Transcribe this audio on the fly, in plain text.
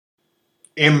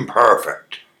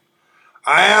Imperfect.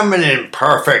 I am an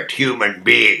imperfect human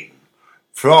being,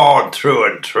 flawed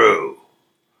through and through.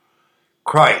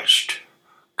 Christ,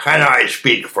 can I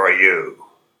speak for you?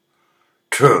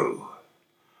 True,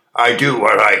 I do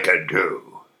what I can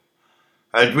do,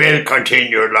 and will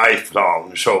continue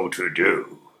lifelong so to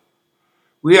do.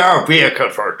 We are a vehicle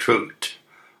for truth,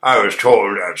 I was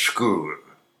told at school.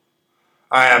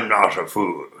 I am not a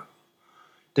fool.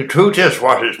 The truth is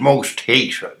what is most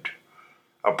hated,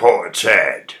 a poet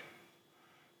said.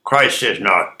 Christ is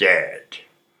not dead.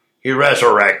 He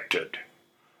resurrected.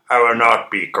 I will not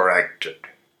be corrected.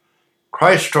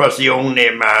 Christ was the only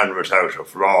man without a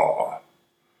flaw.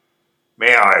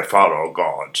 May I follow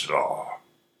God's law.